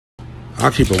I'll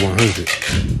keep it 100.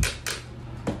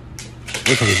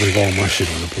 I'm trying to bring all my shit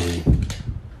on the plane.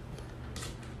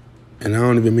 And I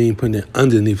don't even mean putting it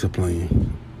underneath the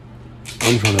plane.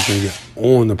 I'm trying to bring it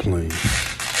on the plane.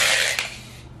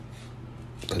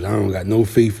 Because I don't got no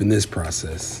faith in this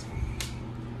process.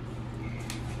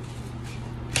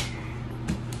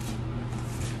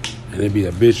 And it'd be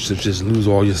a bitch to just lose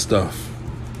all your stuff.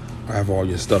 Or have all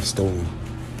your stuff stolen.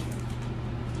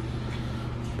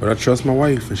 But I trust my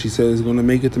wife, and she says it's going to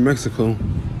make it to Mexico.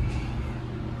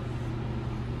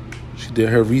 She did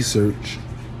her research.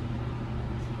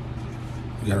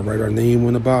 We got to write our name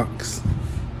on the box.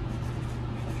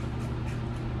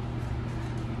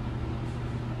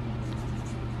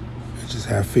 And just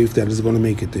have faith that it's going to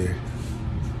make it there.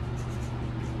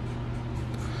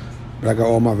 But I got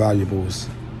all my valuables,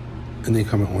 and they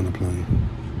coming on the plane.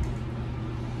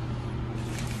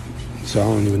 So I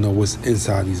don't even know what's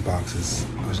inside these boxes.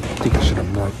 I think I should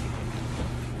have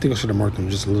marked them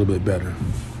just a little bit better.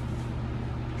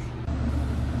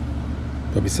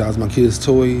 But besides my kids'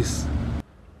 toys,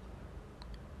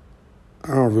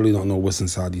 I really don't know what's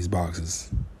inside these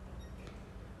boxes.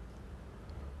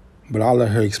 But I'll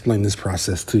let her explain this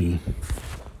process to you.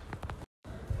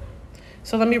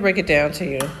 So let me break it down to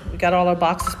you. We got all our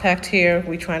boxes packed here.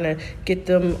 We're trying to get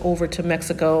them over to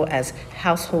Mexico as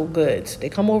household goods. They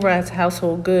come over as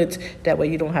household goods. That way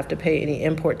you don't have to pay any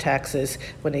import taxes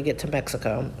when they get to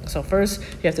Mexico. So first,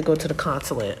 you have to go to the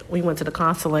consulate. We went to the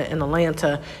consulate in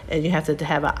Atlanta, and you have to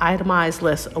have an itemized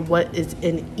list of what is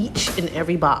in each and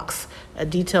every box, a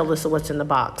detailed list of what's in the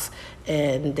box.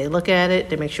 And they look at it,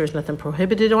 they make sure there's nothing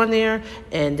prohibited on there,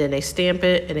 and then they stamp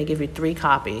it, and they give you 3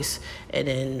 copies. And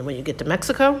then when you get to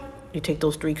Mexico, you take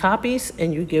those 3 copies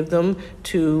and you give them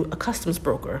to a customs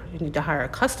broker. You need to hire a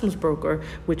customs broker,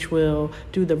 which will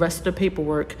do the rest of the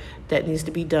paperwork that needs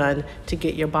to be done to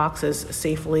get your boxes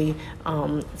safely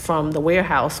from the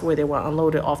warehouse where they were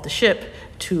unloaded off the ship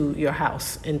to your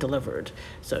house and delivered.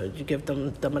 So you give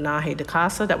them the menaje de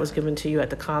casa that was given to you at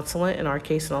the consulate, in our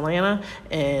case in Atlanta,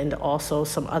 and also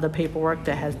some other paperwork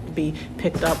that has to be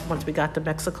picked up once we got to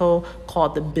Mexico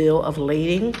called the bill of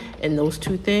lading. And those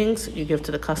 2 things you give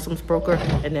to the customs broker,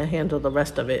 and they'll handle the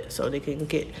rest of it so they can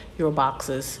get your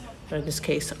boxes, or in this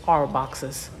case, our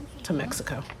boxes, to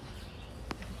Mexico.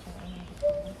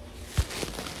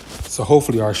 So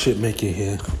hopefully our shit make it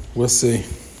here. We'll see.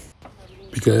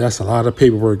 Because that's a lot of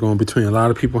paperwork going between a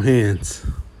lot of people's hands.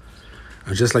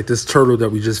 And just like this turtle that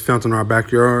we just found in our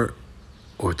backyard,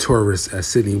 or tourists, as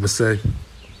Sydney would say.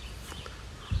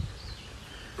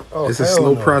 Oh, it's a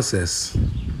slow process.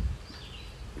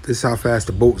 This is how fast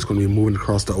the boat's going to be moving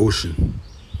across the ocean.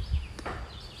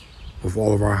 With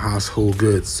all of our household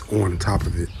goods on top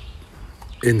of it.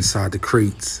 Inside the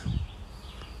crates.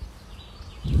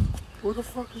 What the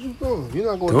fuck are you doing? You're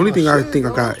not going. The only thing I think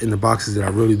I got in the boxes that I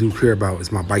really do care about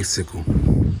is my bicycle.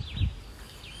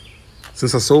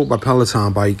 Since I sold my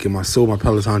Peloton bike and I sold my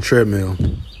Peloton treadmill,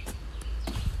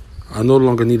 I no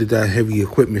longer needed that heavy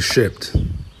equipment shipped.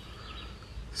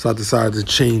 So I decided to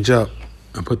change up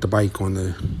and put the bike on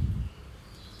the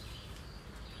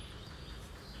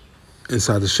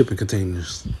inside the shipping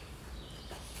containers.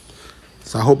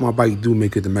 So I hope my bike do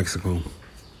make it to Mexico.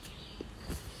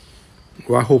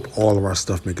 Well, I hope all of our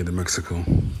stuff make it to Mexico.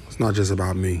 It's not just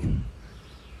about me.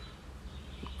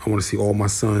 I want to see all my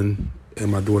son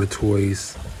and my daughter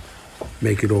toys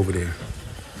make it over there.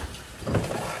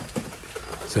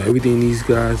 So everything these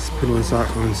guys put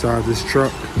inside this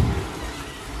truck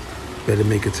better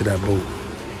make it to that boat.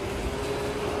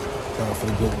 For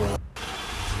the good run.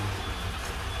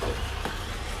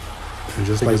 And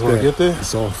just like that, get there?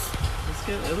 it's off. Let's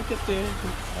get there.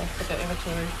 I'll put that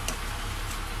inventory.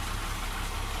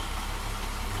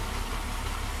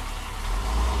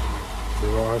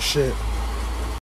 There are shit.